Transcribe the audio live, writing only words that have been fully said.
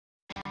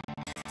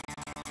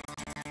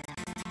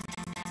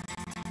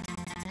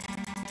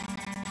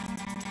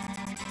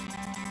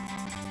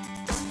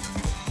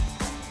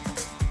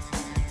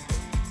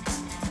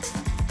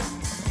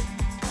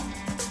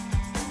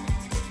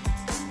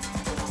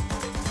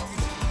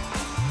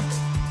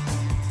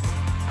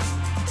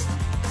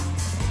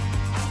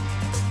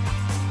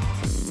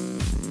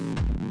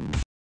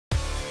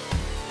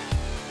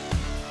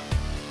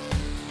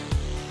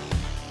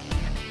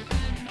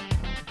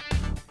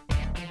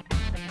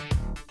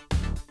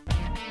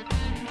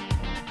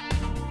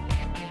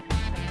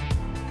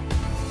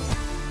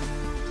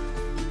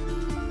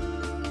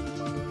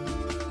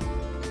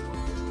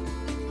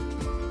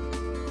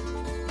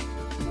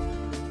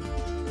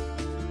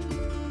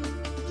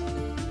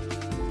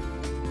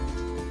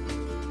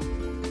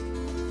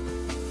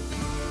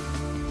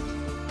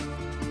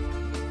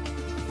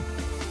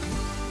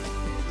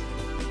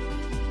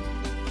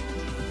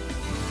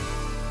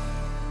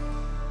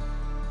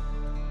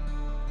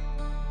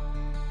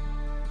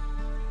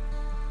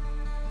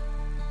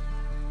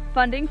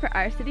Funding for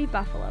Our City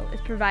Buffalo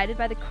is provided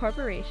by the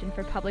Corporation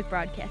for Public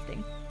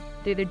Broadcasting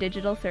through their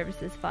Digital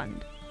Services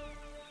Fund.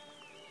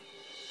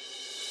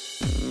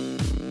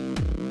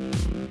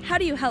 How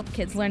do you help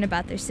kids learn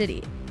about their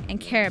city and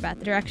care about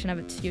the direction of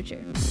its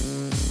future?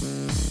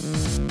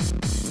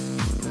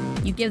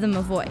 You give them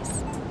a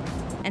voice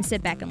and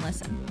sit back and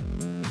listen.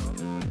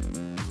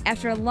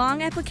 After a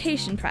long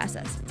application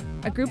process,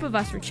 a group of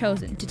us were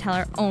chosen to tell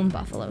our own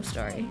Buffalo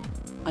story.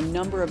 A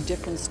number of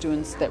different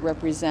students that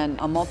represent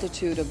a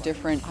multitude of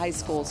different high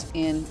schools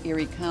in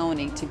Erie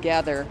County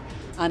together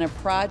on a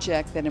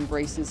project that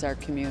embraces our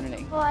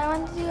community. Well, I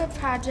wanted to do a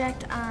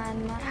project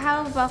on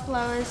how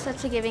Buffalo is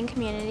such a giving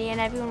community and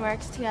everyone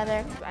works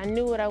together. I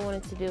knew what I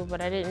wanted to do,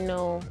 but I didn't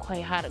know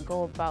quite how to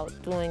go about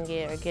doing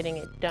it or getting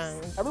it done.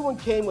 Everyone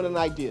came with an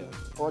idea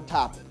or a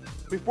topic.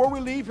 Before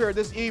we leave here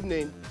this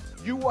evening,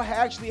 you will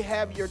actually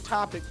have your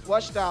topic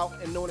fleshed out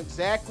and know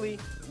exactly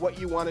what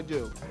you want to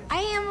do. I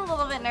am a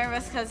little bit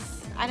nervous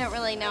because I don't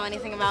really know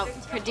anything about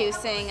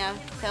producing a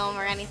film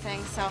or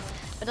anything,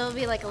 but it'll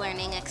be like a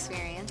learning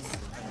experience.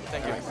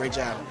 Thank you. Great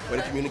job. Way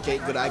to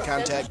communicate, good eye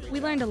contact.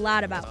 We learned a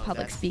lot about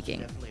public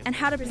speaking and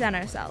how to present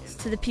ourselves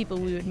to the people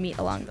we would meet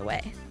along the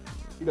way.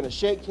 You're going to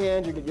shake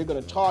hands, you're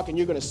going to talk, and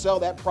you're going to sell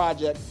that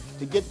project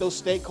to get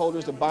those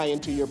stakeholders to buy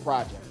into your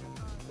project.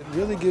 It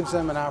really gives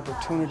them an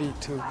opportunity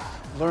to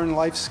learn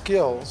life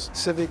skills,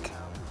 civic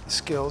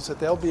skills that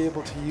they'll be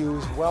able to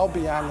use well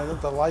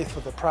beyond the life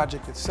of the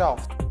project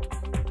itself.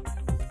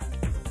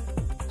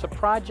 It's a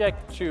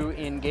project to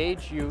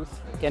engage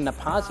youth in the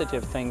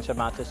positive things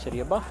about the city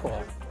of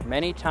Buffalo.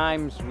 Many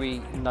times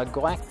we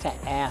neglect to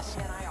ask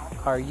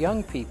our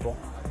young people,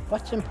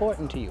 what's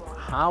important to you?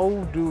 How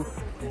do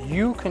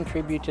you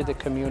contribute to the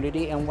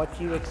community and what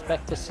do you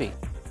expect to see?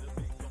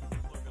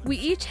 We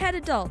each had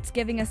adults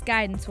giving us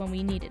guidance when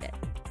we needed it.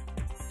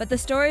 But the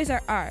stories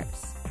are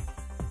ours.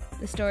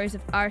 The stories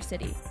of our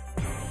city,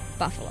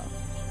 Buffalo.